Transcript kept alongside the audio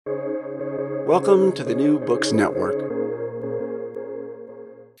Welcome to the New Books Network.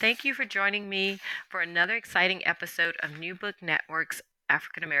 Thank you for joining me for another exciting episode of New Book Network's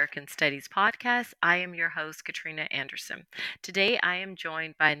African American Studies podcast. I am your host, Katrina Anderson. Today, I am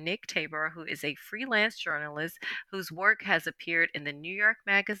joined by Nick Tabor, who is a freelance journalist whose work has appeared in the New York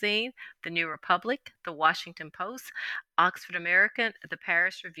Magazine, the New Republic, the Washington Post, Oxford American, the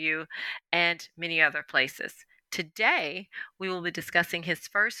Paris Review, and many other places. Today, we will be discussing his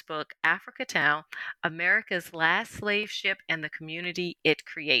first book, Africatown, America's Last Slave Ship and the Community It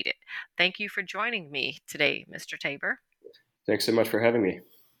Created. Thank you for joining me today, Mr. Tabor. Thanks so much for having me.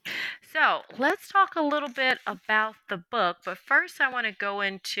 So let's talk a little bit about the book, but first I want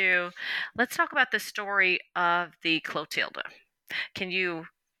to let's talk about the story of the Clotilda.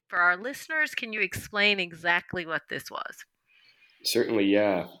 For our listeners, can you explain exactly what this was? Certainly,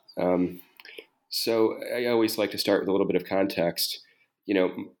 yeah. So I always like to start with a little bit of context.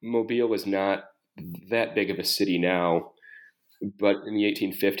 Mobile is not that big of a city now, but in the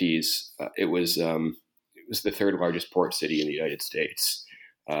 1850s, it was the third largest port city in the United States.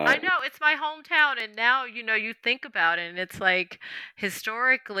 I know, it's my hometown, and now, you think about it, and it's like,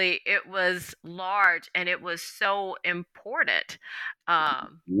 historically, it was large, and it was so important, Right?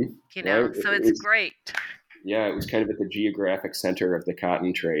 so it's great. Yeah, it was kind of at the geographic center of the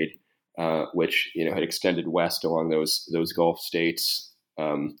cotton trade, which, had extended west along those Gulf states,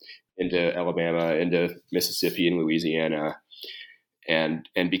 into Alabama, into Mississippi and Louisiana. And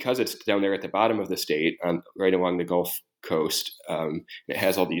because it's down there at the bottom of the state, right along the Gulf Coast, it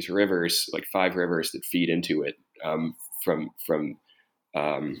has all these rivers, like 5 rivers that feed into it from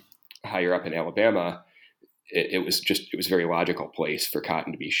higher up in Alabama. It was a very logical place for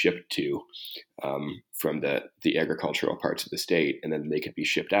cotton to be shipped to from the agricultural parts of the state, and then they could be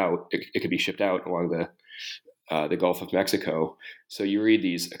shipped out. It could be shipped out along the Gulf of Mexico. So you read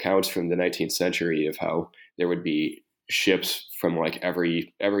these accounts from the 19th century of how there would be ships from like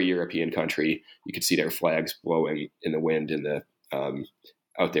every European country. You could see their flags blowing in the wind in the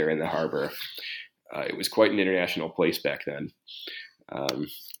out there in the harbor. It was quite an international place back then, a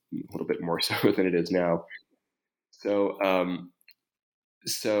little bit more so than it is now. So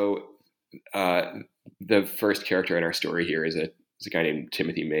the first character in our story here is a guy named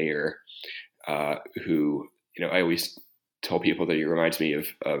Timothy Mayer, who, I always tell people that he reminds me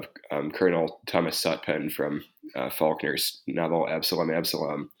of Colonel Thomas Sutpen from Faulkner's novel Absalom,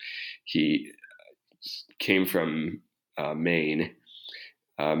 Absalom. He came from Maine,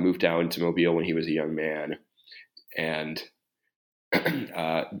 moved down to Mobile when he was a young man, and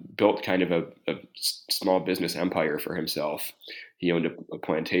built kind of a small business empire for himself. He owned a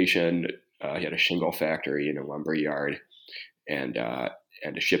plantation. He had a shingle factory and a lumber yard, and a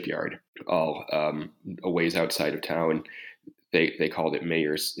shipyard, all a ways outside of town. They called it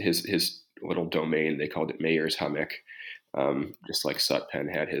Mayer's, his little domain. They called it Mayer's Hummock, just like Sutpen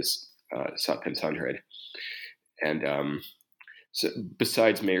had his Sutpen's Hundred. And so,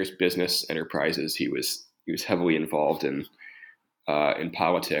 besides Mayer's business enterprises, he was heavily involved in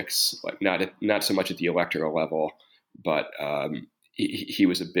politics, like not so much at the electoral level, but he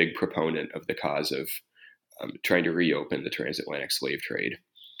was a big proponent of the cause of trying to reopen the transatlantic slave trade.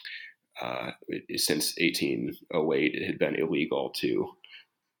 Since 1808, it had been illegal to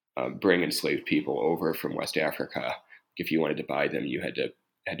bring enslaved people over from West Africa. If you wanted to buy them, you had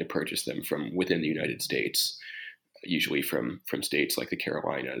to purchase them from within the United States, usually from states like the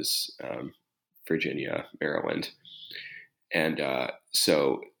Carolinas, Virginia, Maryland. And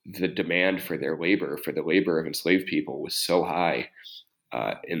so the demand for the labor of enslaved people was so high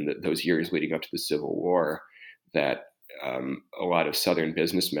in those years leading up to the Civil War that a lot of Southern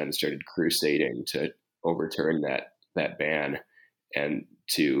businessmen started crusading to overturn that ban and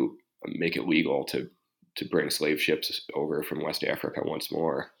to make it legal to bring slave ships over from West Africa once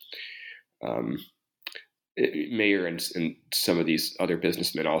more. Mayer and some of these other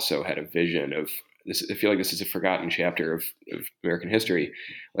businessmen also had a vision of this. I feel like this is a forgotten chapter of American history.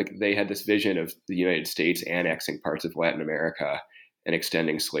 Like, they had this vision of the United States annexing parts of Latin America and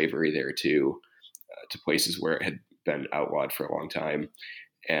extending slavery there to places where it had been outlawed for a long time.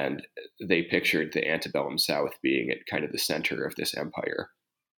 And they pictured the antebellum South being at kind of the center of this empire.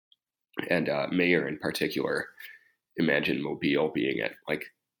 And Mayer in particular imagined Mobile being at like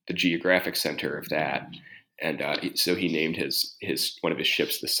the geographic center of that. And so he named his one of his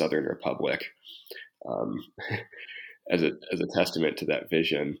ships the Southern Republic, as a testament to that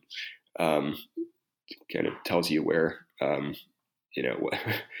vision. Kind of tells you where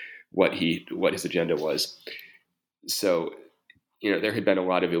what his agenda was. So there had been a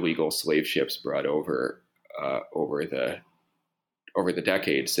lot of illegal slave ships brought over over the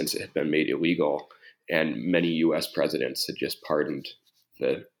decades since it had been made illegal, and many U.S. presidents had just pardoned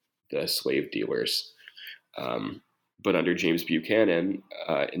the slave dealers. But under James Buchanan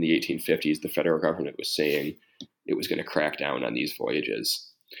in the 1850s, the federal government was saying it was going to crack down on these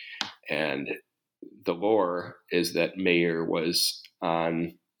voyages. And the lore is that Mayer was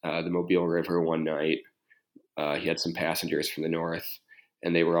on the Mobile River one night. He had some passengers from the north,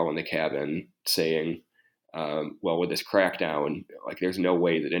 and they were all in the cabin saying, well, with this crackdown, like there's no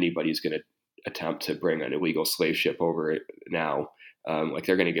way that anybody's going to attempt to bring an illegal slave ship over now. Like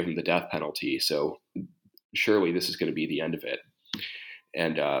they're going to give him the death penalty. So surely this is going to be the end of it.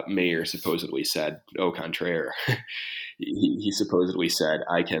 And Mayer supposedly said, "Au contraire." he supposedly said,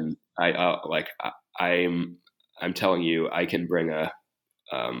 I'm telling you, I can bring a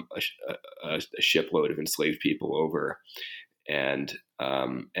shipload of enslaved people over, and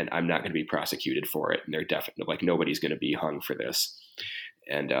I'm not going to be prosecuted for it. And they're definitely like nobody's going to be hung for this.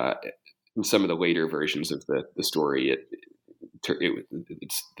 And in some of the later versions of the story,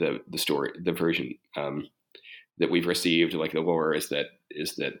 it's the story, the version that we've received, like the lore is that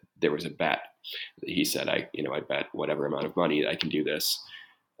there was a bet. He said, I bet whatever amount of money I can do this.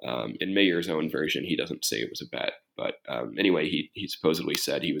 In Mayer's own version, he doesn't say it was a bet, but anyway, he supposedly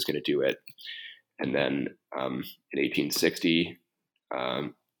said he was going to do it. And then in 1860,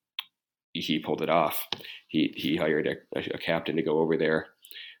 he pulled it off. He hired a captain to go over there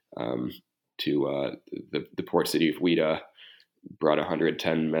to the port city of Ouida, brought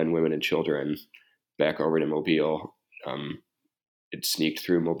 110 men, women, and children back over to Mobile. It sneaked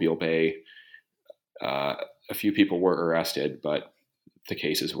through Mobile Bay. A few people were arrested, but the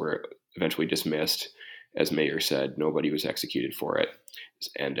cases were eventually dismissed. As Mayer said, nobody was executed for it.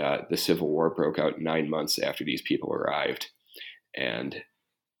 And the Civil War broke out 9 months after these people arrived. And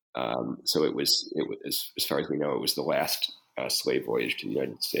so it was, as far as we know, it was the last slave voyage to the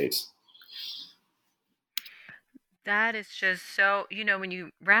United States. That is just so, when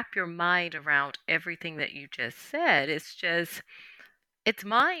you wrap your mind around everything that you just said, it's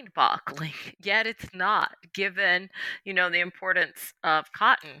mind-boggling, yet it's not, given, the importance of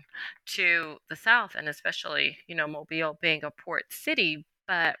cotton to the South, and especially, Mobile being a port city.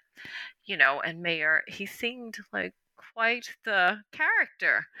 But, and Mayer, he seemed like quite the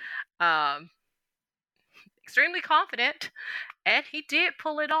character, extremely confident, and he did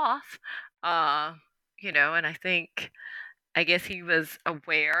pull it off. And I guess he was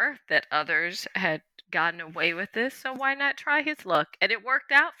aware that others had gotten away with this, so why not try his luck? And it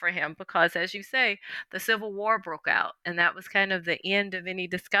worked out for him because, as you say, the Civil War broke out, and that was kind of the end of any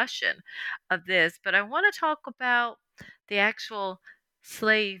discussion of this. But I want to talk about the actual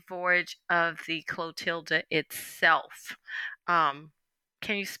slave voyage of the Clotilda itself. Can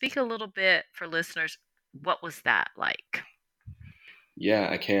you speak a little bit for listeners? What was that like? Yeah,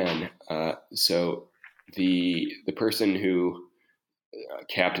 I can. So the person who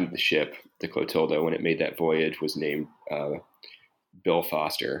captained the ship, the Clotilda, when it made that voyage was named Bill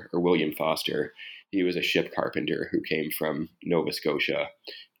Foster, or William Foster. He was a ship carpenter who came from Nova Scotia,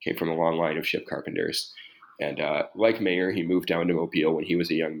 came from a long line of ship carpenters. And like Mayer, he moved down to Mobile when he was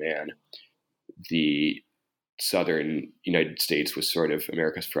a young man. The southern United States was sort of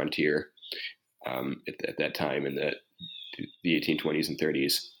America's frontier at that time in the 1820s and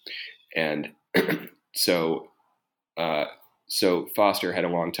 30s. And so Foster had a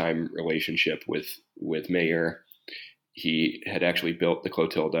long-time relationship with Mayer. He had actually built the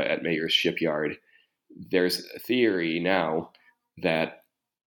Clotilda at Mayer's shipyard. There's a theory now that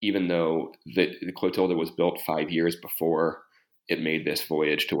even though the Clotilda was built 5 years before it made this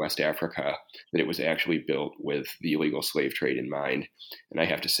voyage to West Africa, that it was actually built with the illegal slave trade in mind. And I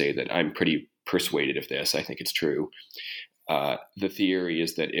have to say that I'm pretty persuaded of this. I think it's true. The theory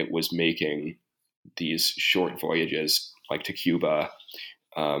is that it was making these short voyages, like to Cuba,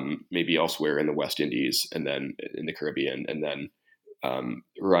 maybe elsewhere in the West Indies, and then in the Caribbean, and then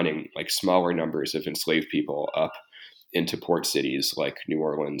running like smaller numbers of enslaved people up into port cities like New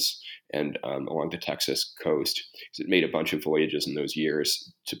Orleans and along the Texas coast. Because it made a bunch of voyages in those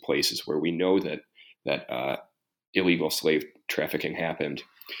years to places where we know that illegal slave trafficking happened,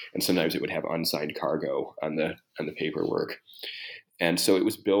 and sometimes it would have unsigned cargo on the paperwork. And so it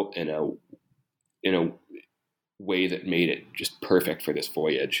was built in a way that made it just perfect for this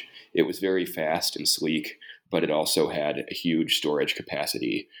voyage. It was very fast and sleek, but it also had a huge storage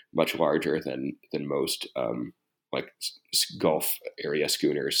capacity, much larger than most like Gulf area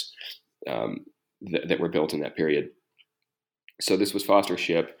schooners that were built in that period. So this was Foster's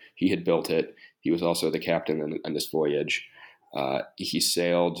ship. He had built it. He was also the captain on this voyage. He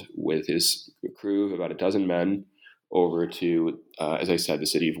sailed with his crew of about a dozen men over to, as I said, the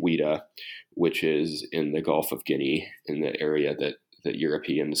city of Ouida, which is in the Gulf of Guinea, in the area that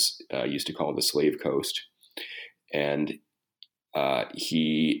Europeans used to call the Slave Coast. And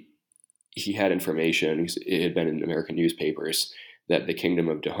he had information, it had been in American newspapers, that the kingdom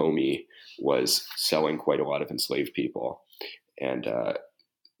of Dahomey was selling quite a lot of enslaved people. And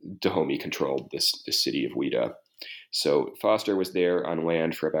Dahomey controlled this city of Ouida. So Foster was there on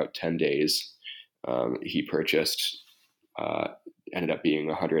land for about 10 days. He purchased, ended up being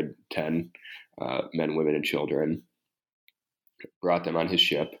 110 men, women, and children, brought them on his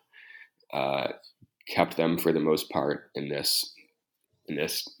ship, kept them for the most part in this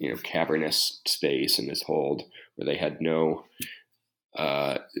cavernous space, in this hold where they had no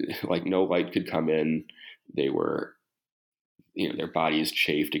light could come in. They were, their bodies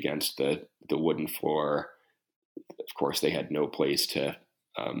chafed against the wooden floor. Of course, they had no place to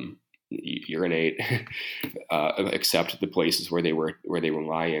urinate except the places where they were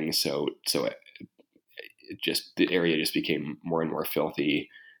lying. So the area just became more and more filthy.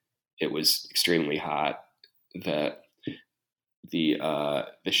 It was extremely hot. The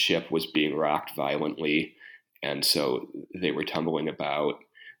ship was being rocked violently, and so they were tumbling about.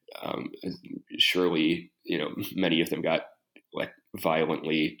 Surely, many of them got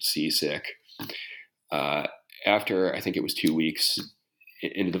violently seasick. After, I think it was 2 weeks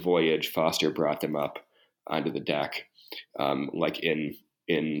into the voyage, Foster brought them up onto the deck,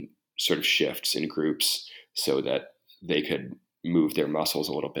 in sort of shifts, in groups, so that they could move their muscles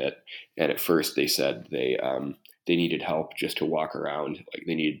a little bit. And at first they said they needed help just to walk around.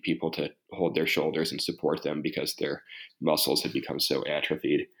 They needed people to hold their shoulders and support them because their muscles had become so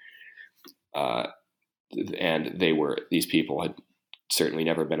atrophied. And these people had certainly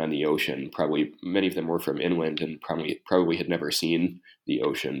never been on the ocean. Probably many of them were from inland and probably had never seen the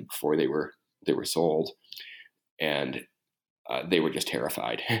ocean before they were sold. And they were just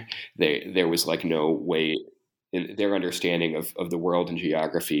terrified. There was no way in their understanding of the world and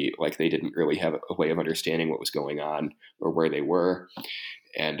geography. They didn't really have a way of understanding what was going on or where they were.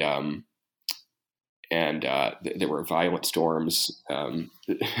 And there were violent storms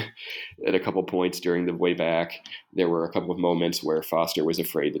at a couple points during the way back. There were a couple of moments where Foster was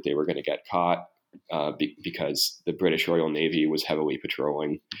afraid that they were going to get caught because the British Royal Navy was heavily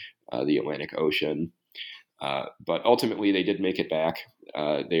patrolling the Atlantic Ocean. But ultimately, they did make it back.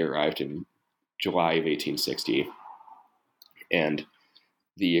 They arrived in July of 1860. And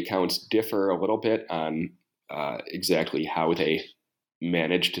the accounts differ a little bit on exactly how they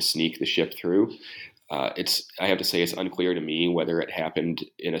managed to sneak the ship through. I have to say, it's unclear to me whether it happened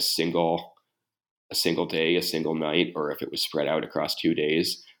in a single day, a single night, or if it was spread out across 2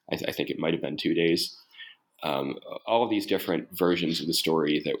 days. I think it might have been 2 days. All of these different versions of the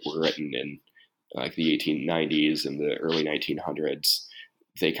story that were written in the 1890s and the early 1900s,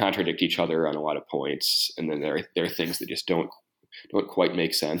 they contradict each other on a lot of points, and then there are things that just don't quite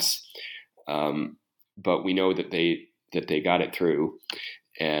make sense. But we know that they got it through,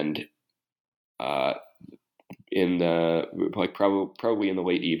 and in the probably in the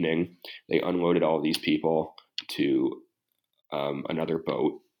late evening, they unloaded all of these people to another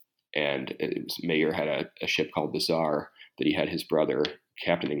boat, and Mayer had a ship called the Tsar that he had his brother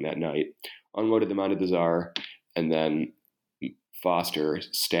captaining that night. Unloaded them onto the Tsar, and then Foster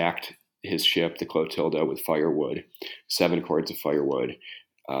stacked his ship, the Clotilda, with firewood, 7 cords of firewood,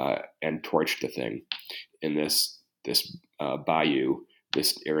 and torched the thing in this bayou,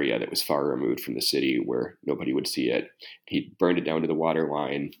 this area that was far removed from the city where nobody would see it. He burned it down to the water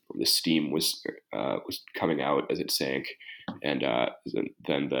line. The steam was coming out as it sank, and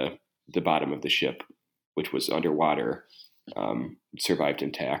then the bottom of the ship, which was underwater, survived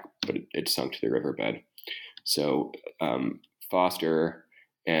intact, but it sunk to the riverbed. So Foster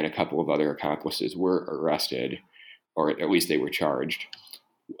and a couple of other accomplices were arrested, or at least they were charged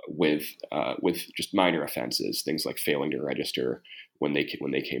with just minor offenses, things like failing to register when they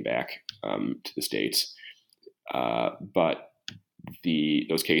came back to the States. But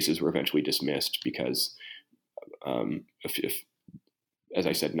those cases were eventually dismissed because, if as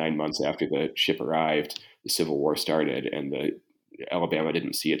I said, 9 months after the ship arrived, the Civil War started, and Alabama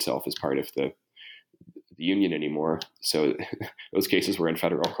didn't see itself as part of the Union anymore. So those cases were in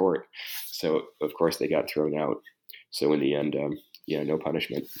federal court. So of course they got thrown out. So in the end, no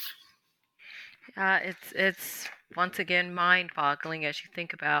punishment. It's once again mind-boggling as you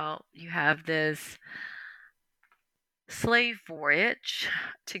think about, you have this slave voyage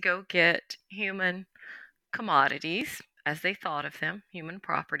to go get human commodities, as they thought of them, human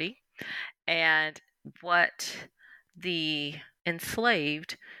property, and what the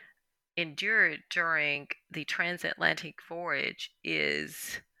enslaved endured during the transatlantic voyage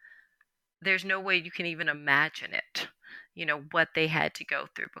there's no way you can even imagine it, what they had to go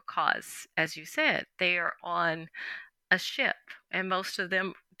through because, as you said, they are on a ship, and most of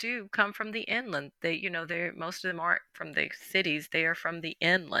them do come from the inland. Most of them aren't from the cities, they are from the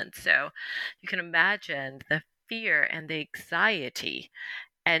inland. So you can imagine the fear and the anxiety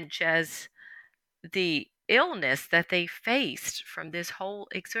and just the illness that they faced from this whole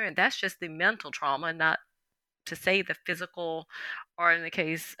experience. That's just the mental trauma, not to say the physical, or in the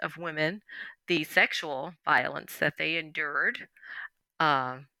case of women, the sexual violence that they endured.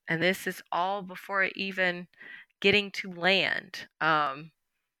 And this is all before even getting to land.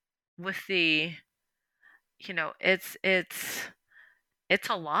 With the, you know, it's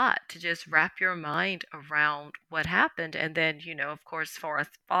a lot to just wrap your mind around what happened. And then, of course, for a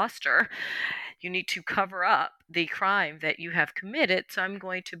foster, you need to cover up the crime that you have committed. So I'm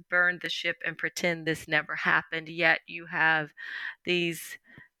going to burn the ship and pretend this never happened. Yet you have this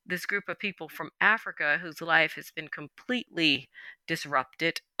group of people from Africa whose life has been completely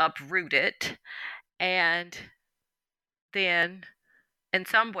disrupted, uprooted, and then in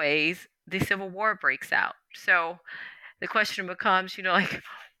some ways the Civil War breaks out. So the question becomes, like,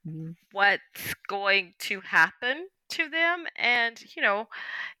 what's going to happen to them? And,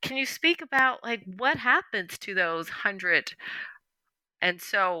 can you speak about, like, what happens to those 100 and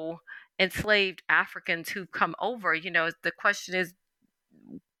so enslaved Africans who come over? The question is,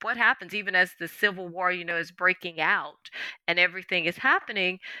 what happens even as the Civil War, is breaking out and everything is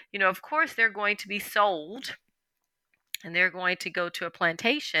happening? Of course, they're going to be sold and they're going to go to a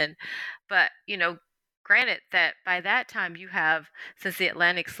plantation. But, granted that by that time since the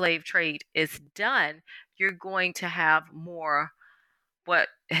Atlantic slave trade is done, you're going to have more what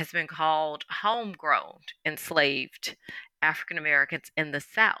has been called homegrown enslaved African Americans in the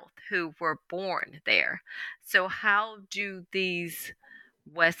South who were born there. So how do these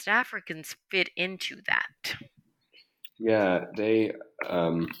West Africans fit into that? Yeah, they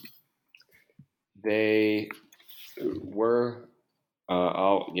were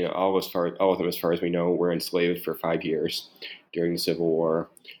all of them, as far as we know, were enslaved for 5 years during the Civil War.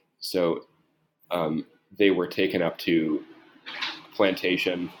 So they were taken up to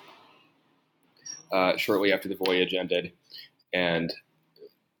plantation shortly after the voyage ended, and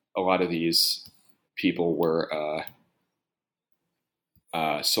a lot of these people were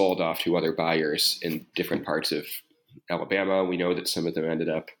sold off to other buyers in different parts of Alabama. We know that some of them ended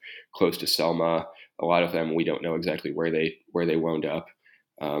up close to Selma. A lot of them, we don't know exactly where they wound up.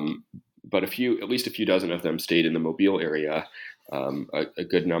 But at least a few dozen of them stayed in the Mobile area. A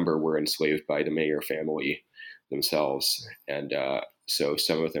good number were enslaved by the Mayer family themselves. And so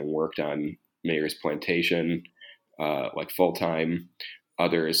some of them worked on Mayer's plantation, like full-time.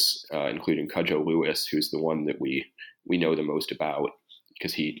 Others, including Cudjoe Lewis, who's the one that we know the most about,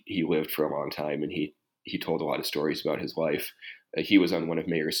 because he lived for a long time and he told a lot of stories about his life. He was on one of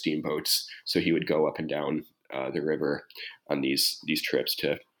Mayer's steamboats, so he would go up and down the river on these trips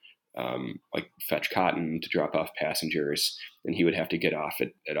to like fetch cotton, to drop off passengers, and he would have to get off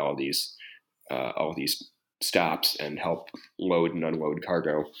at all these stops and help load and unload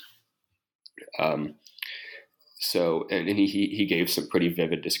cargo. So he gave some pretty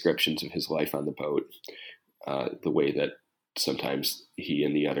vivid descriptions of his life on the boat, the way that sometimes he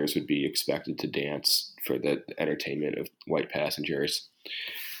and the others would be expected to dance for the entertainment of white passengers.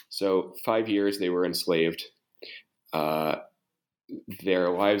 So 5 years they were enslaved. Their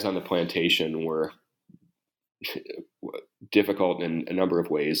lives on the plantation were difficult in a number of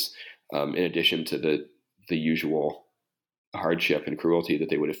ways. In addition to the usual hardship and cruelty that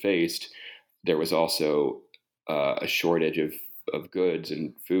they would have faced, there was also a shortage of goods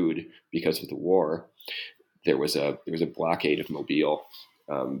and food because of the war. There was a blockade of Mobile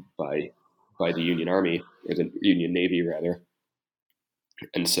by the Union Army, or the Union Navy rather,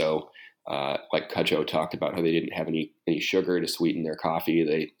 and so like Cudjoe talked about how they didn't have any sugar to sweeten their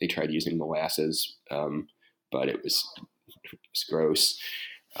coffee. They tried using molasses, but it was gross,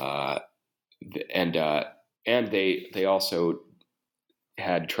 and they also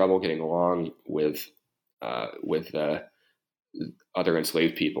had trouble getting along with other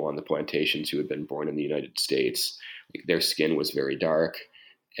enslaved people on the plantations who had been born in the United States. Their skin was very dark,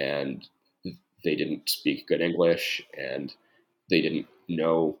 and they didn't speak good English, and they didn't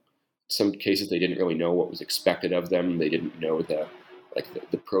know. Some cases they didn't really know what was expected of them. They didn't know the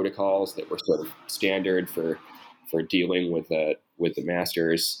protocols that were sort of standard for dealing with the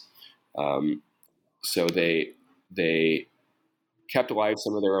masters. So they kept alive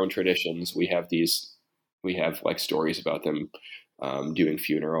some of their own traditions. We have like stories about them doing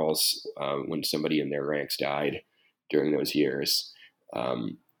funerals when somebody in their ranks died during those years.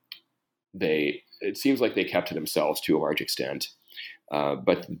 It seems like they kept to themselves to a large extent,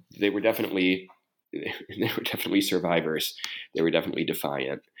 but they were definitely survivors. They were definitely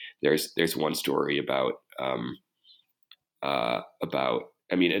defiant. There's one story about I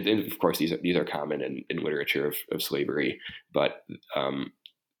mean, and of course these are common in literature of slavery, but in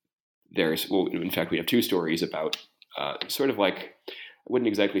fact we have two stories about sort of like, I wouldn't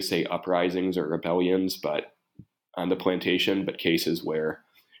exactly say uprisings or rebellions, but on the plantation, but cases where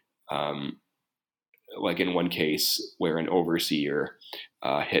like in one case where an overseer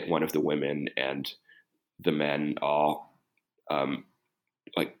hit one of the women, and the men all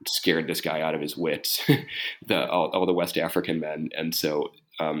like scared this guy out of his wits, all the West African men. And so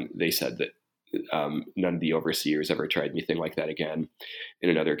they said that none of the overseers ever tried anything like that again. In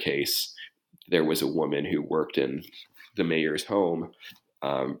another case, there was a woman who worked in the mayor's home.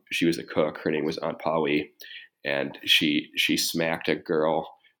 She was a cook. Her name was Aunt Polly, and she smacked a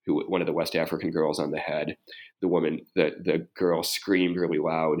girl, one of the West African girls, on the head. The girl screamed really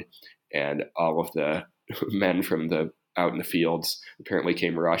loud, and all of the men from out in the fields apparently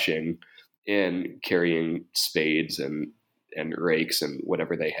came rushing in, carrying spades and rakes and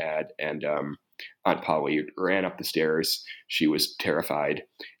whatever they had. And Aunt Polly ran up the stairs. She was terrified,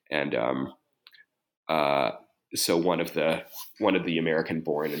 and so one of the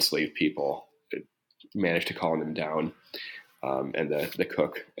American-born enslaved people managed to calm them down, and the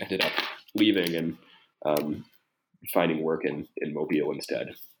cook ended up leaving and finding work in Mobile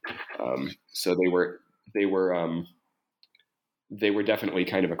instead. So they were definitely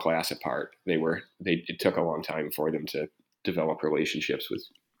kind of a class apart. It took a long time for them to develop relationships with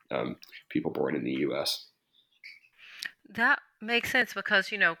people born in the U.S. That makes sense because,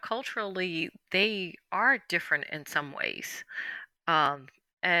 culturally, they are different in some ways.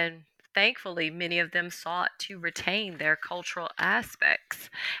 And thankfully, many of them sought to retain their cultural aspects.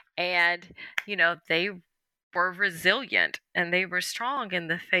 And, they were resilient and they were strong in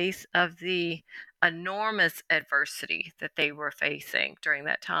the face of the enormous adversity that they were facing during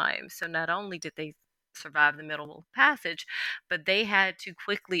that time. So not only did they survive the Middle Passage, but they had to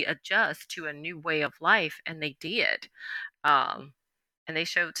quickly adjust to a new way of life, and they did. Um, and they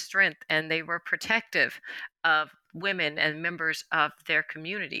showed strength, and they were protective of women and members of their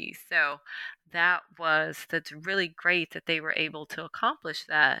community. So that's really great that they were able to accomplish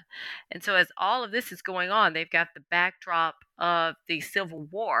that. And so as all of this is going on, they've got the backdrop of the Civil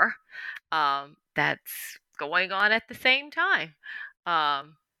War that's going on at the same time,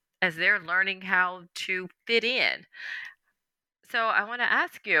 as they're learning how to fit in. So I want to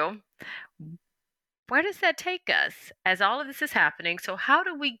ask you, where does that take us as all of this is happening? So how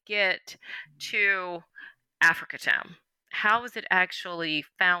do we get to Africatown? How was it actually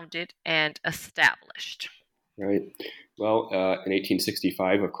founded and established? Right. Well, in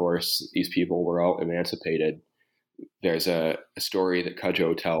 1865, of course, these people were all emancipated. There's a story that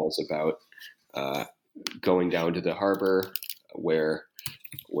Cudjoe tells about going down to the harbor where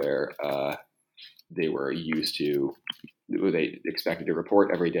they were used to. They expected to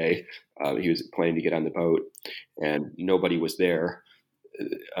report every day. He was planning to get on the boat, and nobody was there.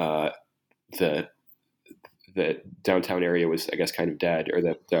 The downtown area was, I guess, kind of dead, or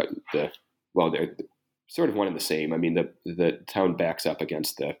they're sort of one and the same. I mean, the town backs up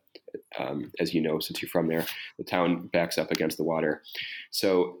against as you know, since you're from there, the town backs up against the water.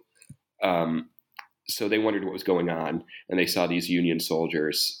 So they wondered what was going on, and they saw these Union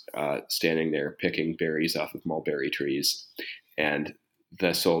soldiers standing there picking berries off of mulberry trees. And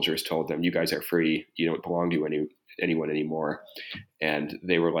the soldiers told them, "You guys are free. You don't belong to anyone anymore." And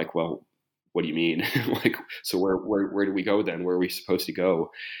they were like, "Well, what do you mean? Like, so where do we go then? Where are we supposed to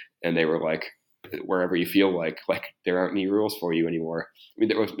go?" And they were like, "Wherever you feel like there aren't any rules for you anymore." I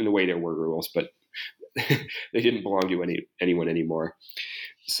mean, in a way there were rules, but they didn't belong to anyone anymore.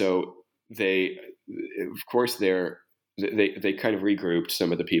 So they kind of regrouped.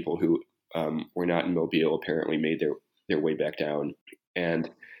 Some of the people who were not in Mobile apparently made their way back down, and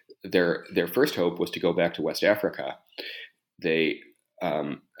their first hope was to go back to West Africa.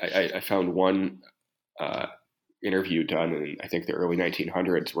 I found one interview done in, I think, the early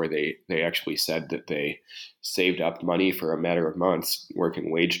 1900s where they actually said that they saved up money for a matter of months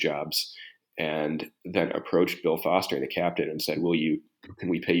working wage jobs, and then approached Bill Foster, the captain, and said, can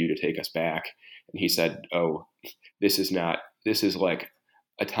we pay you to take us back? And he said, "Oh, this is like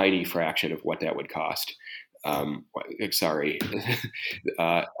a tiny fraction of what that would cost. Sorry,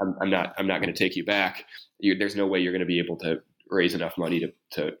 I'm not going to take you back. There's no way you're going to be able to raise enough money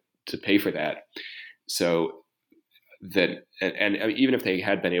to pay for that." So that, and even if they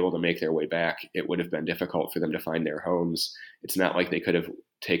had been able to make their way back, it would have been difficult for them to find their homes. It's not like they could have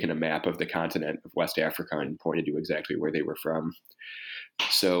taken a map of the continent of West Africa and pointed to exactly where they were from.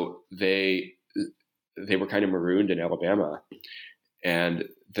 So they were kind of marooned in Alabama, and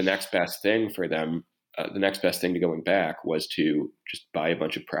the next best thing for them, the next best thing to going back, was to just buy a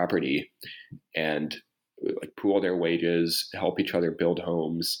bunch of property and like pool their wages, help each other build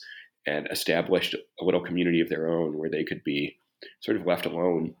homes, and established a little community of their own where they could be sort of left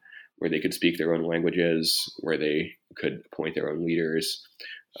alone, where they could speak their own languages, where they could appoint their own leaders,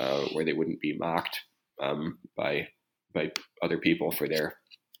 where they wouldn't be mocked by other people for their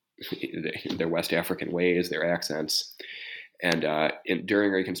West African ways, their accents. And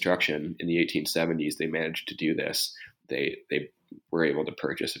during Reconstruction in the 1870s, they managed to do this. They were able to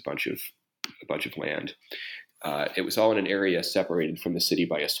purchase a bunch of land. It was all in an area separated from the city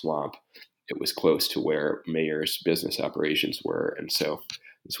by a swamp. It was close to where Mayer's business operations were, and so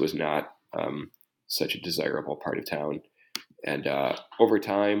this was not such a desirable part of town. And over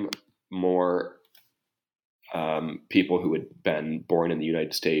time, more people who had been born in the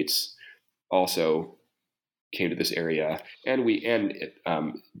United States also came to this area, and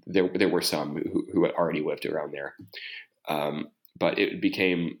there were some who had already lived around there, but it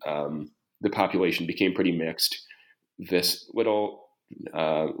became the population became pretty mixed. This little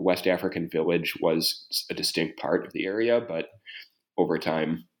West African village was a distinct part of the area, but over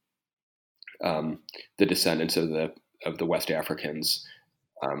time, the descendants of the West Africans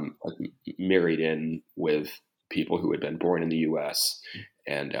married in with people who had been born in the U.S.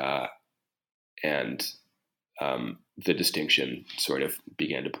 and the distinction sort of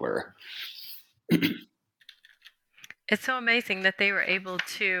began to blur. It's so amazing that they were able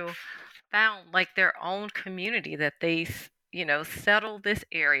to found like their own community, that they settled this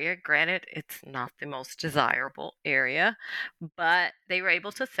area. Granted, it's not the most desirable area, but they were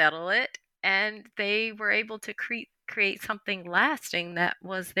able to settle it, and they were able to create something lasting that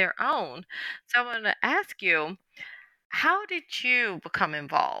was their own. So I want to ask you, how did you become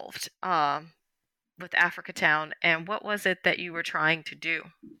involved with Africatown, and what was it that you were trying to do?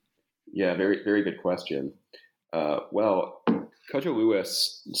 Yeah, very, very good question. Well, Cudjoe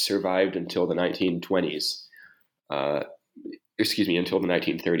Lewis survived until the 1920s. Until the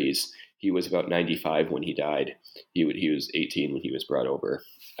 1930s. He was about 95 when he died. He was 18 when he was brought over,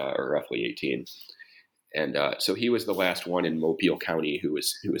 or roughly 18. And so he was the last one in Mobile County who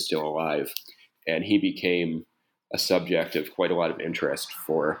was still alive. And he became a subject of quite a lot of interest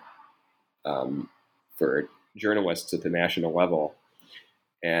for journalists at the national level.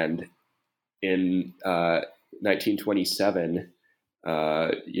 And in 1927,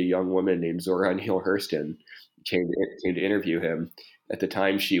 a young woman named Zora Neale Hurston came to interview him. At the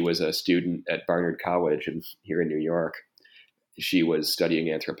time, she was a student at Barnard College here in New York. She was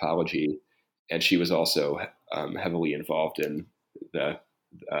studying anthropology, and she was also heavily involved in the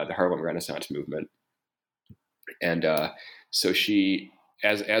Harlem Renaissance movement. And so she,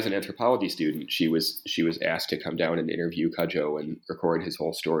 as an anthropology student, she was asked to come down and interview Cudjoe and record his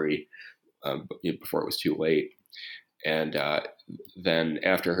whole story before it was too late. And then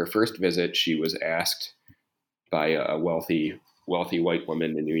after her first visit, she was asked by a wealthy white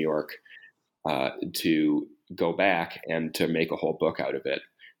woman in New York to go back and to make a whole book out of it,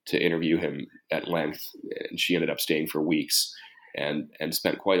 to interview him at length. And she ended up staying for weeks and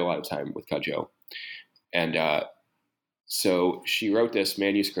spent quite a lot of time with Cudjoe. And so she wrote this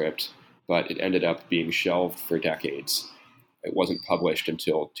manuscript, but it ended up being shelved for decades. It wasn't published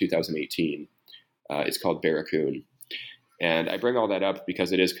until 2018. It's called Barracoon. And I bring all that up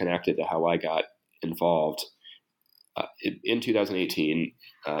because it is connected to how I got involved. In 2018,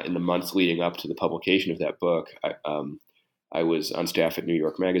 in the months leading up to the publication of that book, I was on staff at New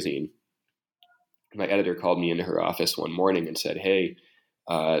York Magazine. My editor called me into her office one morning and said, "Hey,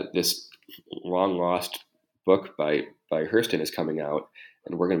 this long-lost book by Hurston is coming out,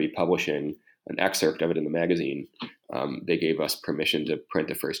 and we're going to be publishing an excerpt of it in the magazine. They gave us permission to print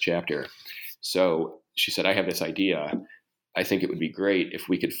the first chapter." So she said, "I have this idea. I think it would be great if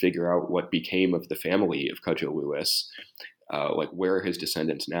we could figure out what became of the family of Cudjoe Lewis, like where are his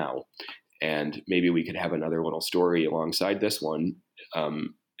descendants now, and maybe we could have another little story alongside this one,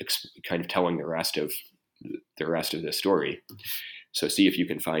 kind of telling the rest of this story. So see if you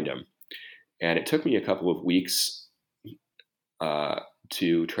can find them." And it took me a couple of weeks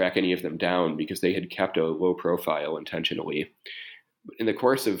to track any of them down because they had kept a low profile intentionally. In the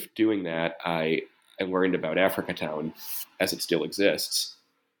course of doing that, I learned about Africatown as it still exists.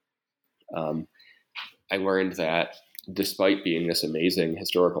 I learned that despite being this amazing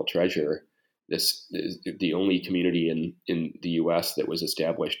historical treasure, this is the only community in the U.S. that was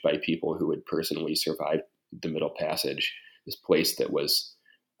established by people who had personally survived the Middle Passage. This place that was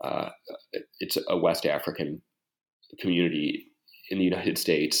it's a West African community in the United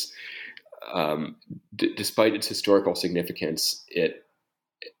States. Despite its historical significance,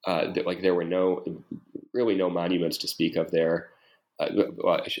 there were really no monuments to speak of there.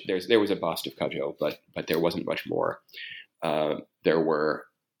 There was a bust of Cudjoe, but there wasn't much more. There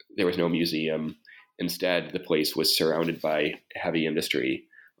was no museum. Instead, the place was surrounded by heavy industry.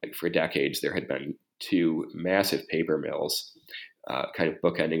 Like for decades, there had been two massive paper mills, kind of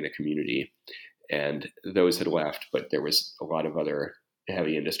bookending the community, and those had left. But there was a lot of other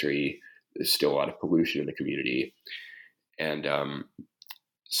heavy industry. There's still a lot of pollution in the community, and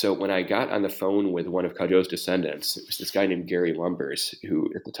so when I got on the phone with one of Cudjoe's descendants, it was this guy named Gary Lumbers,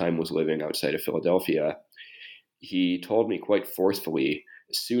 who at the time was living outside of Philadelphia. He told me quite forcefully,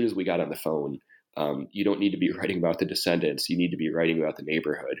 as soon as we got on the phone, you don't need to be writing about the descendants. You need to be writing about the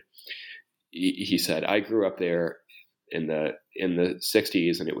neighborhood. He said, I grew up there in the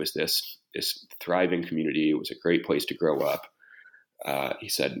 60s, and it was this thriving community. It was a great place to grow up. He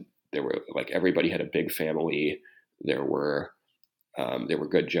said there were everybody had a big family. There were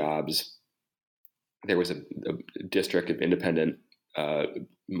good jobs. There was a district of independent,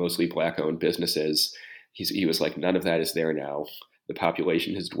 mostly Black-owned businesses. He was like, none of that is there now. The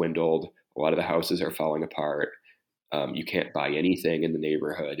population has dwindled. A lot of the houses are falling apart. You can't buy anything in the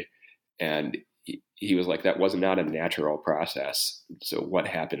neighborhood. And he was like, that was not a natural process. So what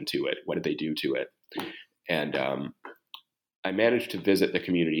happened to it? What did they do to it? And I managed to visit the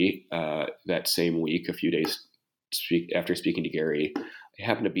community that same week, a few days after speaking to Gary. I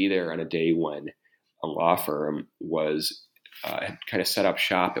happened to be there on a day when a law firm had kind of set up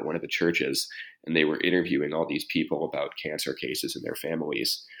shop at one of the churches, and they were interviewing all these people about cancer cases and their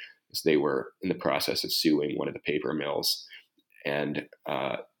families, as they were in the process of suing one of the paper mills, and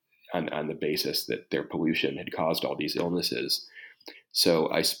on the basis that their pollution had caused all these illnesses. So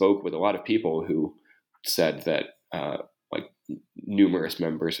I spoke with a lot of people who said that numerous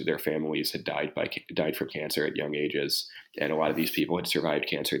members of their families had died from cancer at young ages, and a lot of these people had survived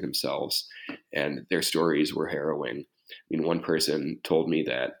cancer themselves, and their stories were harrowing. I mean, one person told me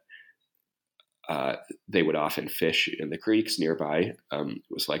that they would often fish in the creeks nearby. It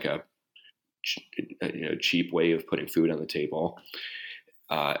was like a cheap way of putting food on the table,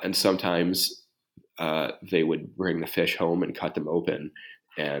 and sometimes they would bring the fish home and cut them open,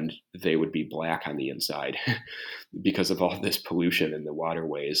 and they would be black on the inside because of all this pollution in the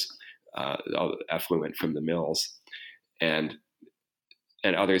waterways, all the effluent from the mills. And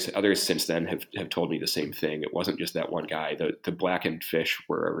others since then have told me the same thing. It wasn't just that one guy. The blackened fish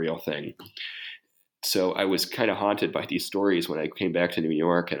were a real thing. So I was kind of haunted by these stories when I came back to New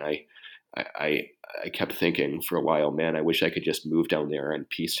York, and I kept thinking for a while, man, I wish I could just move down there and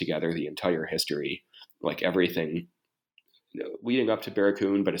piece together the entire history, like everything leading up to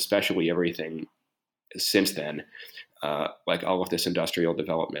Barracoon, but especially everything since then, like all of this industrial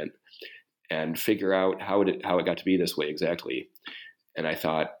development, and figure out how it got to be this way exactly. And I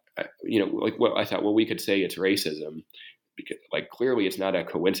thought, well, we could say it's racism, because clearly it's not a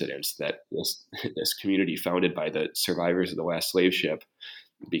coincidence that this community founded by the survivors of the last slave ship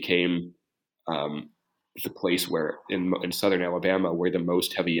became the place where in southern Alabama, where the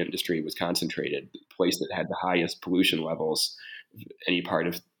most heavy industry was concentrated, the place that had the highest pollution levels of any part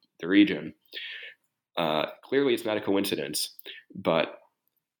of the region. Clearly it's not a coincidence, but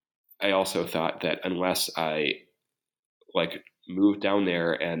I also thought that unless I moved down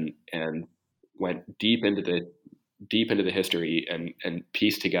there and went deep into the history and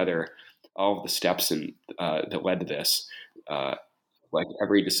pieced together all of the steps that led to this,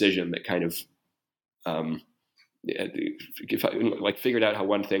 every decision that kind of if I figured out how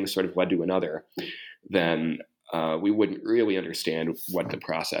one thing sort of led to another, then we wouldn't really understand what the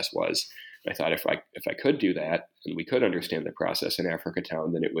process was. I thought if I could do that, and we could understand the process in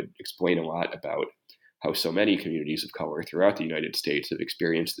Africatown, then it would explain a lot about how so many communities of color throughout the United States have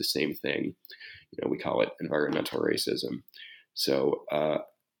experienced the same thing. We call it environmental racism. So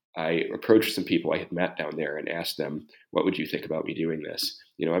I approached some people I had met down there and asked them, what would you think about me doing this?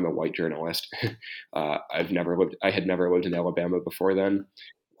 I'm a white journalist. I had never lived in Alabama before then.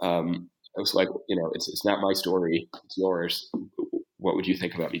 I was like, it's not my story, it's yours. What would you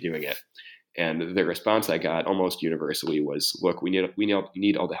think about me doing it? And the response I got almost universally was, look, we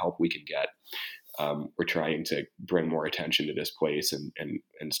need all the help we can get. We're trying to bring more attention to this place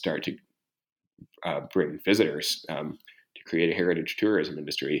and start to bring visitors to create a heritage tourism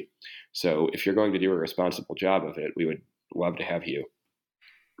industry. So if you're going to do a responsible job of it, we would love to have you.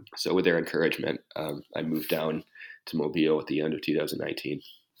 So with their encouragement, I moved down to Mobile at the end of 2019.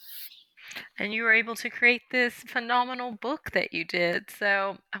 And you were able to create this phenomenal book that you did.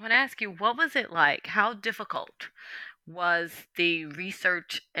 So I want to ask you, what was it like? How difficult was the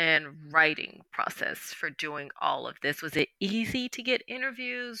research and writing process for doing all of this? Was it easy to get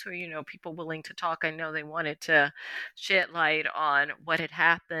interviews? Were, people willing to talk? I know they wanted to shed light on what had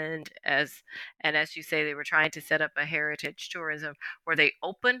happened and as you say, they were trying to set up a heritage tourism. Were they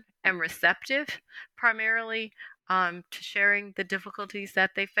open and receptive primarily to sharing the difficulties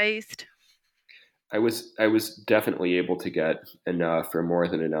that they faced? I was definitely able to get enough or more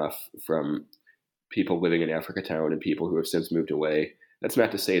than enough from people living in Africatown and people who have since moved away. That's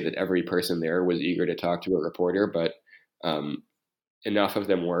not to say that every person there was eager to talk to a reporter, but enough of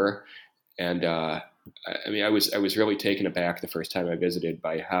them were. And I was really taken aback the first time I visited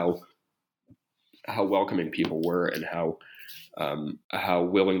by how welcoming people were and how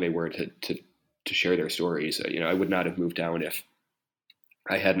willing they were to share their stories. I would not have moved down if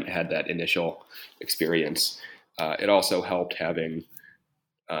I hadn't had that initial experience. It also helped having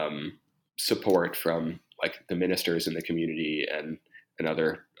support from like the ministers in the community and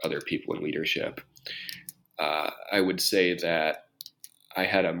other people in leadership. I would say that I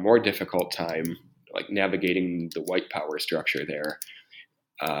had a more difficult time like navigating the white power structure there.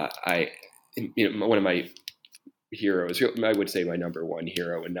 One of my heroes, I would say my number one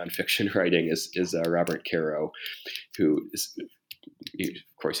hero in nonfiction writing is Robert Caro, who is,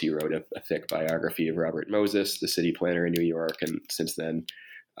 of course, he wrote a thick biography of Robert Moses, the city planner in New York, and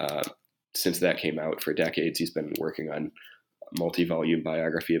since that came out for decades, he's been working on a multi-volume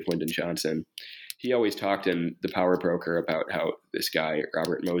biography of Lyndon Johnson. He always talked in The Power Broker about how this guy,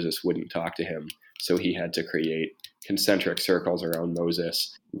 Robert Moses, wouldn't talk to him, so he had to create concentric circles around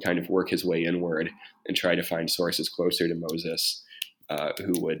Moses and kind of work his way inward and try to find sources closer to Moses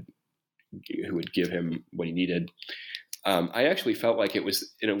who would give him what he needed. I actually felt like it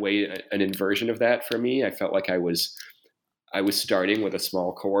was, in a way, an inversion of that for me. I felt like I was starting with a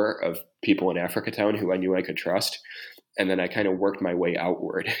small core of people in Africatown who I knew I could trust, and then I kind of worked my way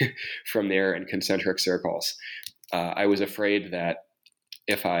outward from there in concentric circles. I was afraid that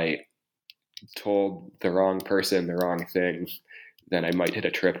if I told the wrong person the wrong thing, then I might hit a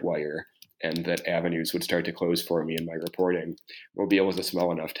tripwire and that avenues would start to close for me in my reporting. Mobile is a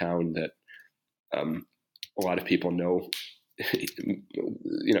small enough town that a lot of people know.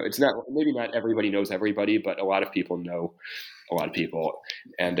 It's not, maybe not everybody knows everybody, but a lot of people know a lot of people,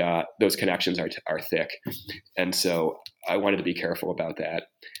 and those connections are thick. And so I wanted to be careful about that,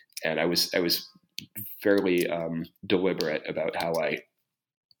 and I was fairly deliberate about how I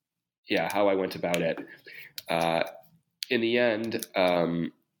went about it. In the end,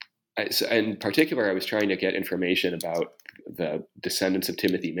 in particular, I was trying to get information about the descendants of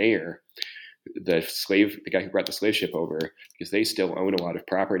Timothy Mayer, the guy who brought the slave ship over, because they still own a lot of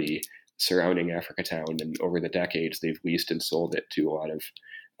property surrounding Africatown, and over the decades they've leased and sold it to a lot of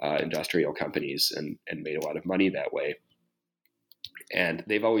industrial companies and made a lot of money that way. And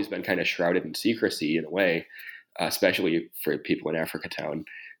they've always been kind of shrouded in secrecy in a way, especially for people in Africatown.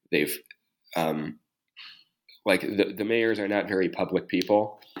 They've like the mayors are not very public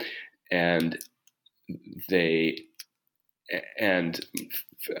people, and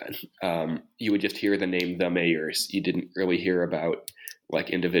you would just hear the name the mayors. You didn't really hear about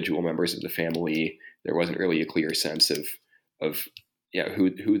like individual members of the family. There wasn't really a clear sense of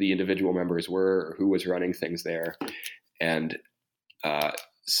who the individual members were or who was running things there. And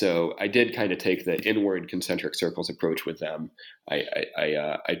so I did kind of take the inward concentric circles approach with them. I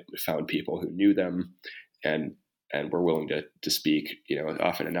found people who knew them and were willing to speak,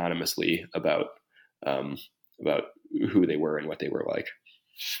 often anonymously about who they were and what they were like.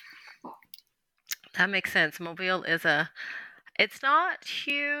 That makes sense. Mobile it's not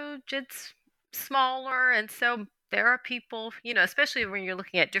huge, it's smaller, and so there are people, especially when you're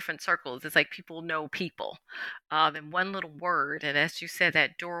looking at different circles, it's like people know people in one little word, and as you said,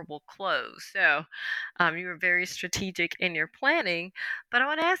 that door will close. So you were very strategic in your planning. But I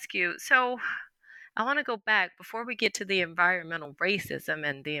want to ask you, so I want to go back before we get to the environmental racism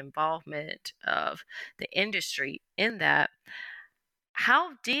and the involvement of the industry in that.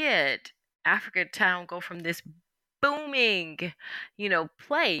 How did Africatown go from this booming,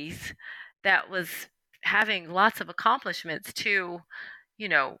 place that was having lots of accomplishments to,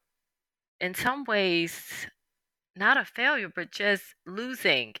 in some ways, not a failure, but just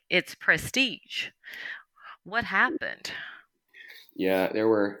losing its prestige? What happened? Yeah, there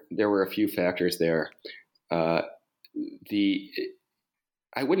were a few factors there. I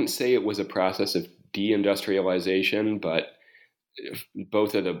wouldn't say it was a process of deindustrialization, but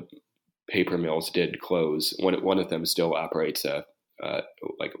both of the paper mills did close. One of them still operates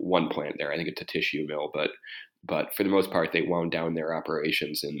like one plant there. I think it's a tissue mill, but for the most part, they wound down their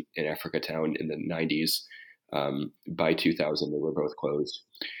operations in Africatown in the 90s. By 2000, they were both closed,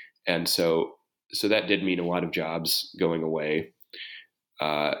 and so that did mean a lot of jobs going away.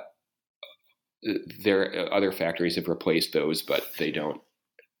 Other factories have replaced those, but they don't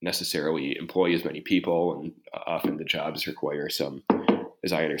necessarily employ as many people, and often the jobs require some,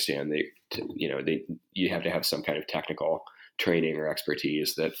 as I understand, you have to have some kind of technical training or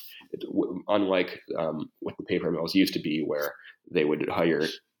expertise that, unlike what the paper mills used to be, where they would hire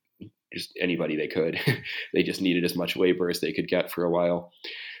just anybody they could. They just needed as much labor as they could get for a while.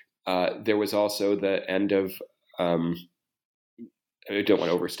 There was also the end of, I don't want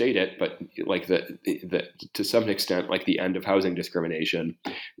to overstate it, but like the to some extent, like the end of housing discrimination,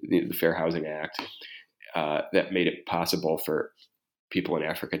 the Fair Housing Act, that made it possible for people in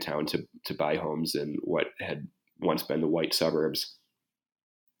Africatown to buy homes in what had once been the white suburbs.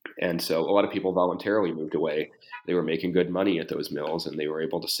 And so a lot of people voluntarily moved away. They were making good money at those mills, and they were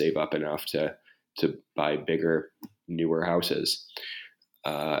able to save up enough to buy bigger, newer houses.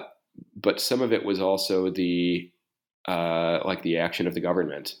 But some of it was also the action of the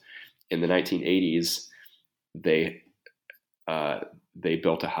government. In the 1980s, they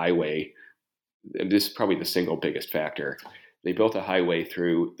built a highway. And this is probably the single biggest factor. They built a highway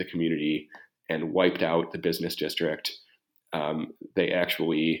through the community and wiped out the business district. They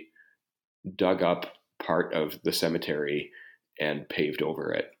actually dug up part of the cemetery and paved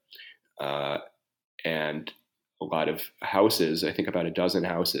over it. And a lot of houses, I think about a dozen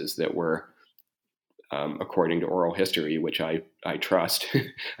houses that were, according to oral history, which I trust,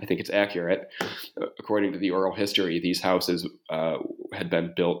 I think it's accurate. According to the oral history, these houses had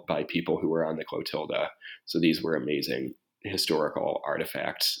been built by people who were on the Clotilda. So these were amazing historical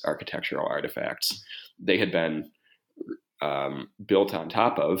artifacts, architectural artifacts. They had been built on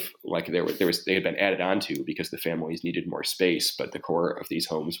top of, like they had been added onto because the families needed more space, but the core of these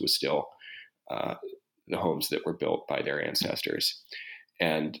homes was still the homes that were built by their ancestors.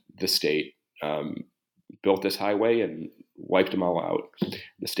 And the state built this highway and wiped them all out.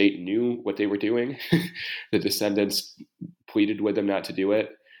 The state knew what they were doing. The descendants pleaded with them not to do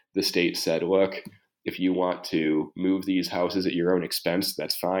it. The state said, look, if you want to move these houses at your own expense,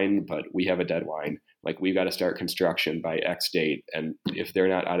 that's fine, but we have a deadline. Like, we've got to start construction by X date. And if they're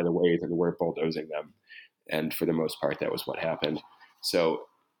not out of the way, then we're bulldozing them. And for the most part, that was what happened. So,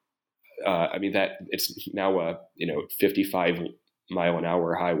 that it's now a 55 mile an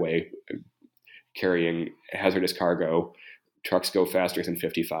hour highway carrying hazardous cargo. Trucks go faster than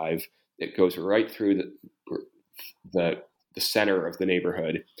 55. It goes right through the center of the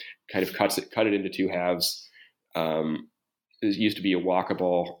neighborhood, kind of cut it into two halves. It used to be a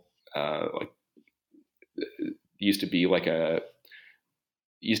walkable, a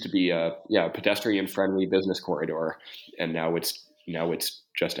pedestrian friendly business corridor, and now it's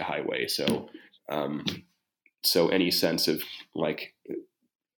just a highway. So any sense of like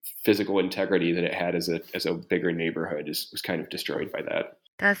physical integrity that it had as a bigger neighborhood was kind of destroyed by that.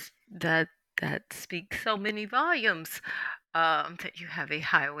 That speaks so many volumes, that you have a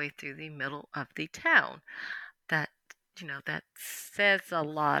highway through the middle of the town. That says a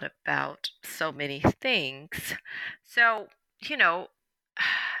lot about so many things. So,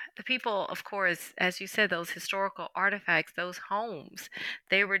 the people, of course, as you said, those historical artifacts, those homes,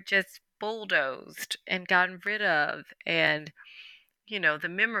 they were just bulldozed and gotten rid of. And, the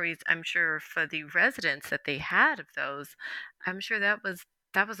memories, I'm sure, for the residents that they had of those, I'm sure that was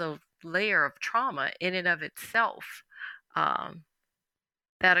a layer of trauma in and of itself,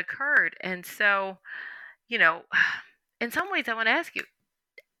 that occurred. And so, in some ways, I want to ask you,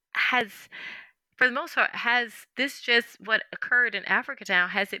 for the most part, has this just what occurred in Africatown,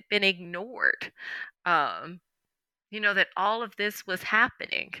 has it been ignored? That all of this was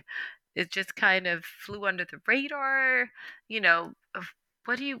happening. It just kind of flew under the radar.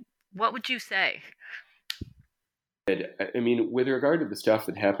 What would you say? I mean, with regard to the stuff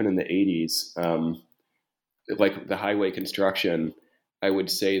that happened in the 80s, like the highway construction, I would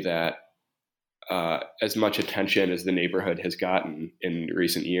say that as much attention as the neighborhood has gotten in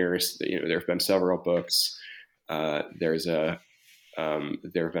recent years, there have been several books. There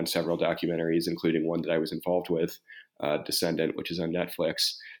have been several documentaries, including one that I was involved with, Descendant, which is on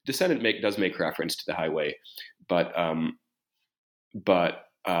Netflix. Descendant does make reference to the highway, but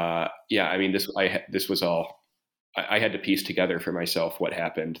this was all. I had to piece together for myself what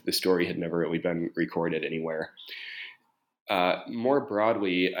happened. The story had never really been recorded anywhere. More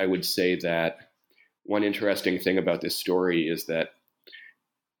broadly, I would say that one interesting thing about this story is that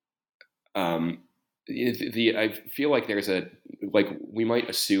I feel like there's we might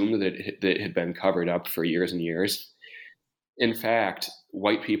assume that it had been covered up for years and years. In fact,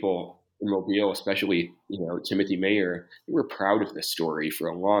 white people in Mobile, especially Timothy Mayer, they were proud of this story for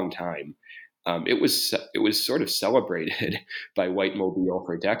a long time. It was sort of celebrated by white Mobile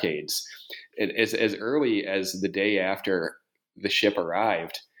for decades. And as early as the day after the ship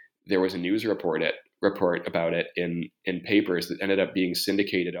arrived, there was a news report about it in papers that ended up being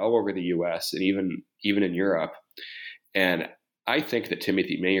syndicated all over the U.S. and even in Europe. And I think that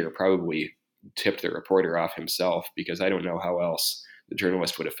Timothy Mayer probably tipped the reporter off himself, because I don't know how else the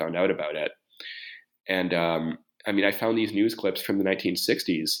journalist would have found out about it. And I found these news clips from the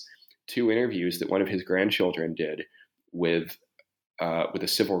 1960s, 2 interviews that one of his grandchildren did with a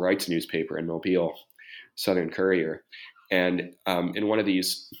civil rights newspaper in Mobile, Southern Courier. And in one of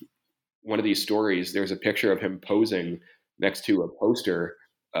these stories, there's a picture of him posing next to a poster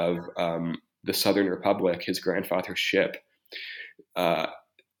of the Southern Republic, his grandfather's ship.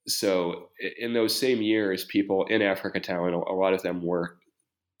 So in those same years, people in Africatown, a lot of them were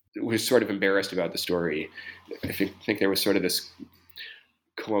sort of embarrassed about the story. I think there was sort of this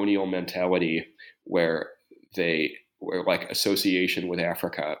colonial mentality where association with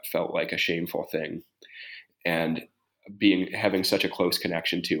Africa felt like a shameful thing, and having such a close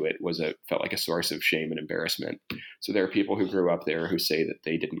connection to it felt like a source of shame and embarrassment. So there are people who grew up there who say that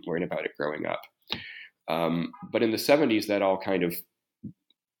they didn't learn about it growing up. But in the 70s, that all kind of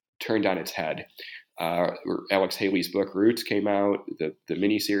turned on its head. Alex Haley's book Roots came out. The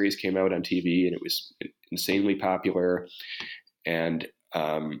miniseries came out on TV, and it was insanely popular. And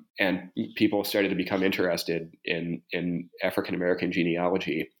people started to become interested in African American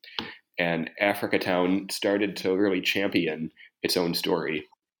genealogy. And Africatown started to really champion its own story.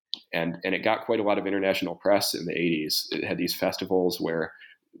 And it got quite a lot of international press in the 80s. It had these festivals where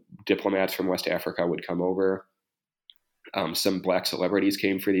diplomats from West Africa would come over. Some black celebrities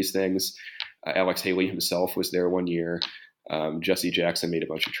came for these things. Alex Haley himself was there one year. Jesse Jackson made a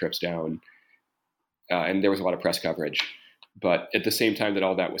bunch of trips down. And there was a lot of press coverage. But at the same time that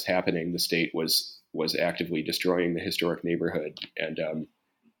all that was happening, the state was actively destroying the historic neighborhood.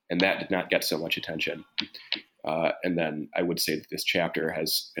 And that did not get so much attention. And then I would say that this chapter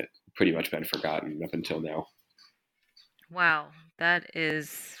has pretty much been forgotten up until now. Wow, that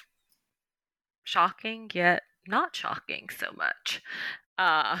is shocking, yet not shocking so much.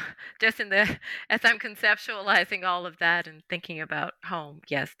 Just as I'm conceptualizing all of that and thinking about home,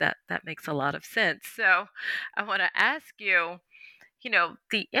 yes, that makes a lot of sense. So I want to ask you,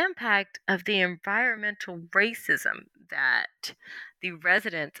 the impact of the environmental racism that the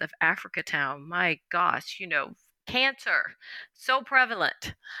residents of Africatown, my gosh, cancer, so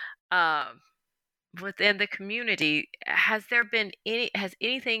prevalent within the community. Has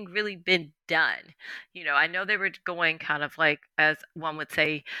anything really been done? I know they were going kind of like, as one would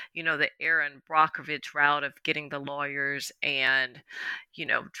say, the Aaron Brockovich route of getting the lawyers and,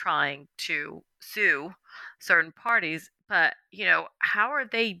 trying to sue certain parties. But, how are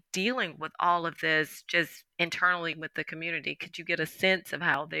they dealing with all of this just internally with the community? Could you get a sense of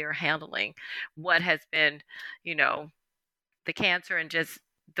how they are handling what has been, the cancer and just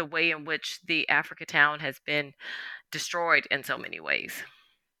the way in which the Africatown has been destroyed in so many ways?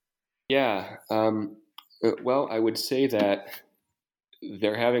 Yeah. Well, I would say that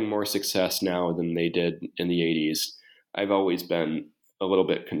they're having more success now than they did in the 80s. I've always been a little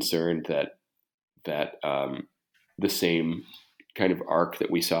bit concerned that the same kind of arc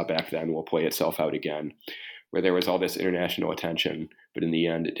that we saw back then will play itself out again, where there was all this international attention, but in the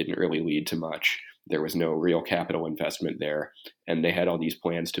end, it didn't really lead to much. There was no real capital investment there, and they had all these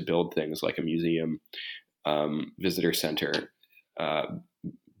plans to build things like a museum, visitor center, and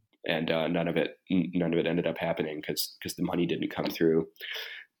none of it ended up happening because the money didn't come through.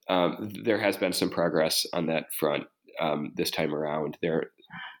 There has been some progress on that front this time around.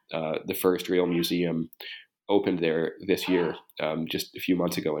 The first real museum opened there this year, just a few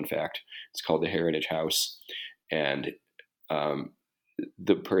months ago, in fact. It's called the Heritage House. And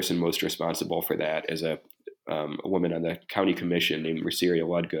the person most responsible for that is a woman on the county commission named Merceria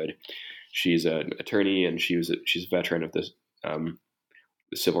Ludgood. She's an attorney, and she's a veteran of the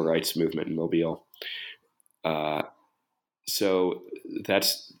civil rights movement in Mobile. So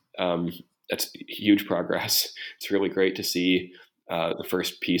that's huge progress. It's really great to see the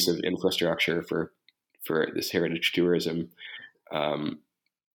first piece of infrastructure for this heritage tourism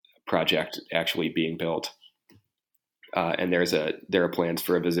project actually being built. And there are plans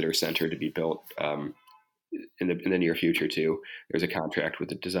for a visitor center to be built in the near future too. There's a contract with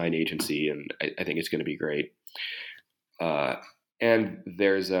the design agency, and I think it's going to be great. And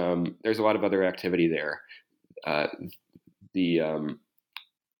there's a lot of other activity there. A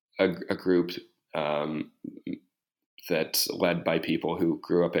group that's led by people who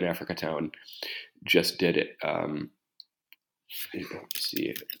grew up in Africatown just did it. Let's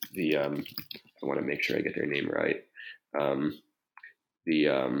see, I want to make sure I get their name right.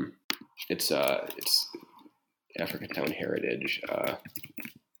 It's Africatown Heritage.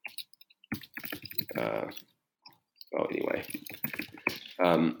 Anyway,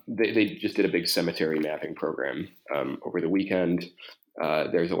 they just did a big cemetery mapping program over the weekend.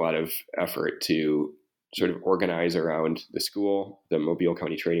 There's a lot of effort to sort of organize around the school, the Mobile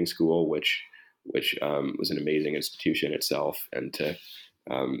County Training School, which was an amazing institution itself, and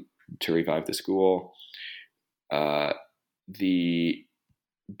to revive the school. The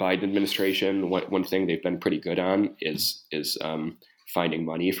Biden administration, one thing they've been pretty good on is finding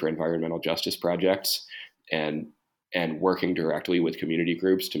money for environmental justice projects and working directly with community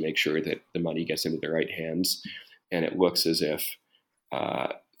groups to make sure that the money gets into the right hands. And it looks as if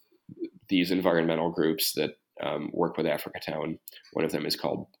these environmental groups that work with Africatown, one of them is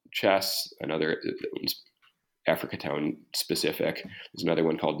called Chess, another one's Africatown specific. There's another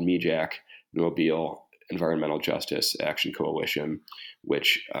one called MEJAC, Mobile Environmental Justice Action Coalition,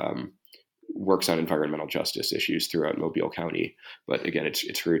 which works on environmental justice issues throughout Mobile County. But again,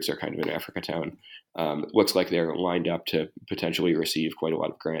 its roots are kind of in Africatown. Looks like they're lined up to potentially receive quite a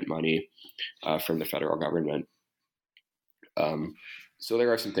lot of grant money from the federal government. So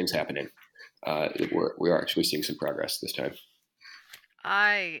there are some things happening. We are actually seeing some progress this time.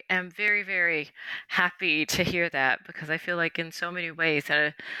 I am very, very happy to hear that, because I feel like in so many ways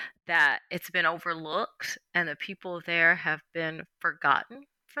that it's been overlooked and the people there have been forgotten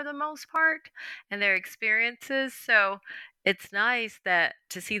for the most part, and their experiences. So it's nice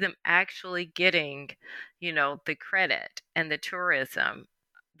to see them actually getting, the credit and the tourism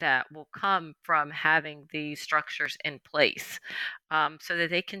that will come from having these structures in place, so that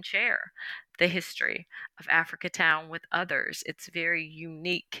they can share the history of Africatown with others. It's very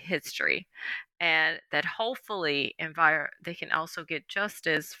unique history, and that hopefully they can also get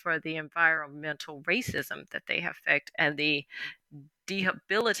justice for the environmental racism that they have faced and the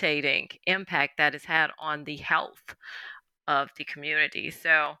debilitating impact that has had on the health of the community.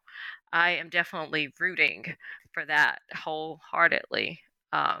 So I am definitely rooting for that wholeheartedly.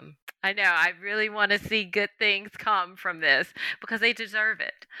 I know I really want to see good things come from this, because they deserve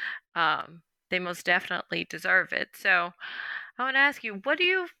it. They most definitely deserve it. So I want to ask you, what do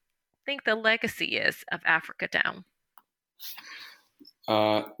you think the legacy is of Africatown?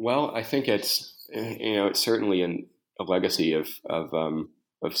 Well, I think it's certainly a legacy of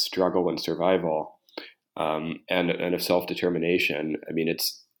struggle and survival, and of self-determination. I mean,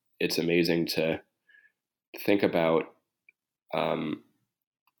 it's amazing to think about.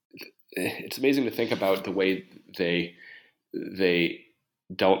 It's amazing to think about the way they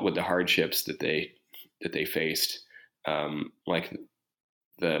dealt with the hardships that they faced.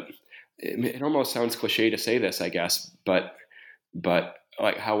 It almost sounds cliche to say this, I guess, but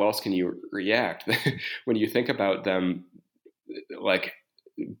like, how else can you react when you think about them? Like,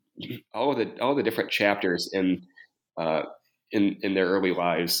 all the different chapters in their early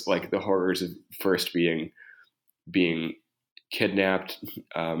lives, like the horrors of first being kidnapped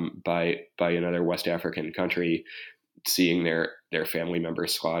by another West African country, seeing their family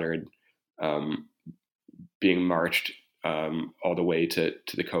members slaughtered, being marched all the way to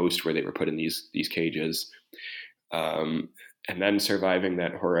the coast where they were put in these cages, and then surviving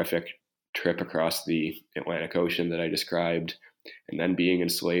that horrific trip across the Atlantic Ocean that I described, and then being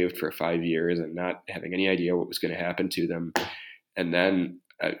enslaved for 5 years and not having any idea what was going to happen to them. And then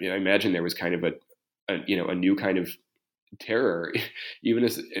I imagine there was kind of a new kind of terror, even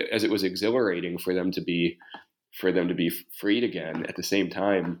as it was exhilarating for them to be freed again. At the same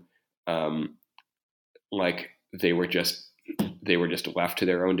time, like they were just left to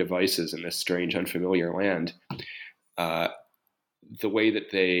their own devices in this strange, unfamiliar land. The way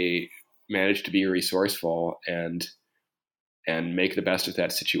that they managed to be resourceful and make the best of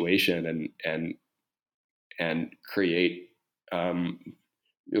that situation and create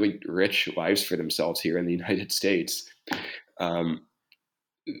really rich lives for themselves here in the United States.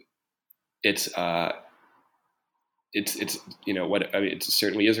 It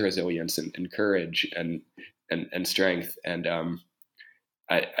certainly is resilience and courage and strength. And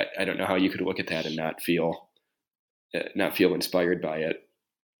I don't know how you could look at that and not feel inspired by it.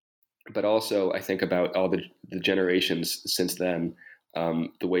 But also I think about all the generations since then,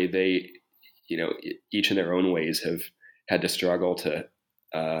 the way they each in their own ways have had to struggle to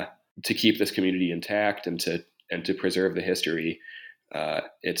keep this community intact and to preserve the history.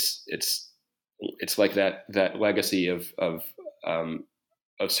 It's like that legacy of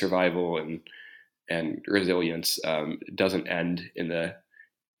survival and resilience doesn't end in the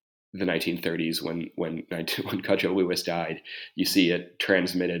 1930s when Cudjoe Lewis died. You see it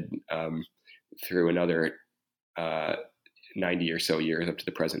transmitted through another 90 or so years up to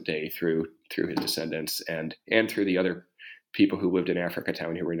the present day through his descendants and through the other people who lived in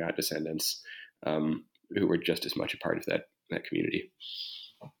Africatown who were not descendants, who were just as much a part of that community.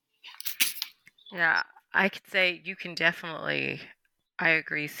 Yeah, I could say you can definitely, I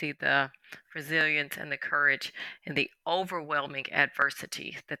agree, see the resilience and the courage and the overwhelming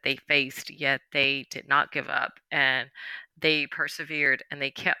adversity that they faced, yet they did not give up and they persevered and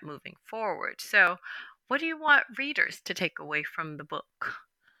they kept moving forward. So, what do you want readers to take away from the book?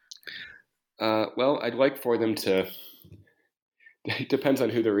 Well, I'd like for them to. It depends on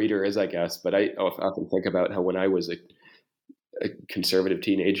who the reader is, I guess. But I often think about how when I was a conservative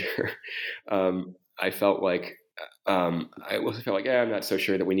teenager, I felt like I'm not so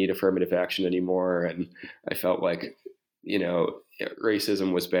sure that we need affirmative action anymore, and I felt like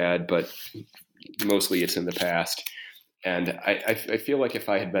racism was bad, but mostly it's in the past. And I feel like if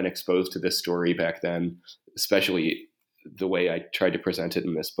I had been exposed to this story back then, especially the way I tried to present it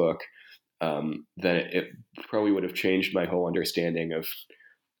in this book, then it probably would have changed my whole understanding of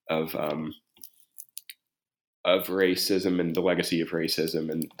racism and the legacy of racism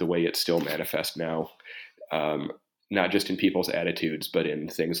and the way it still manifests now, not just in people's attitudes, but in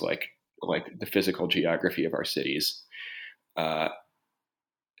things like the physical geography of our cities.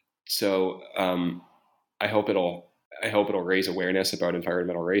 So I hope it'll raise awareness about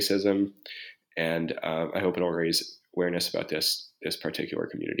environmental racism, and I hope it'll raise awareness about this particular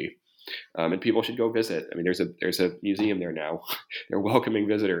community. And people should go visit. I mean, there's a museum there now. They're welcoming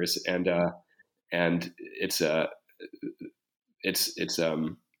visitors, and it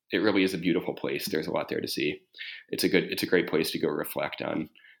really is a beautiful place. There's a lot there to see. It's a great place to go reflect on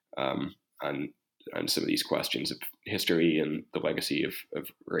some of these questions of history and the legacy of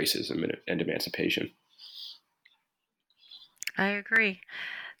racism and emancipation. I agree.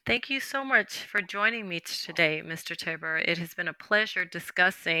 Thank you so much for joining me today, Mr. Tabor. It has been a pleasure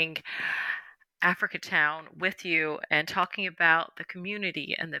discussing Africatown with you and talking about the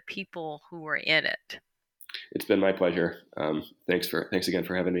community and the people who were in it. It's been my pleasure. Thanks again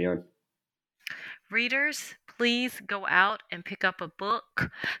for having me on. Readers, please go out and pick up a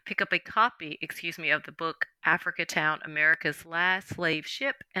copy, of the book Africatown, America's Last Slave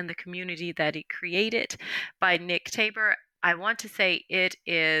Ship and the Community That It Created by Nick Tabor. I want to say it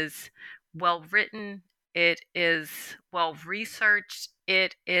is well written, it is well researched,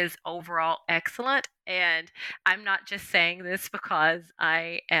 it is overall excellent. And I'm not just saying this because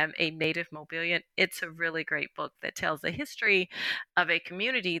I am a native Mobilian. It's a really great book that tells the history of a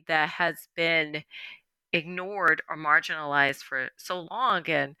community that has been ignored or marginalized for so long.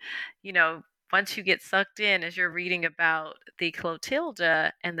 And, once you get sucked in as you're reading about the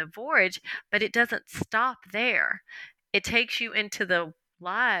Clotilda and the voyage, but it doesn't stop there. It takes you into the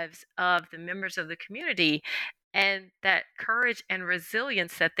lives of the members of the community and that courage and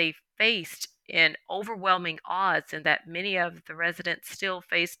resilience that they faced in overwhelming odds and that many of the residents still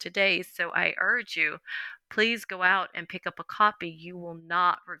face today. So I urge you, please go out and pick up a copy. You will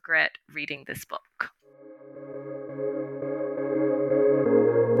not regret reading this book.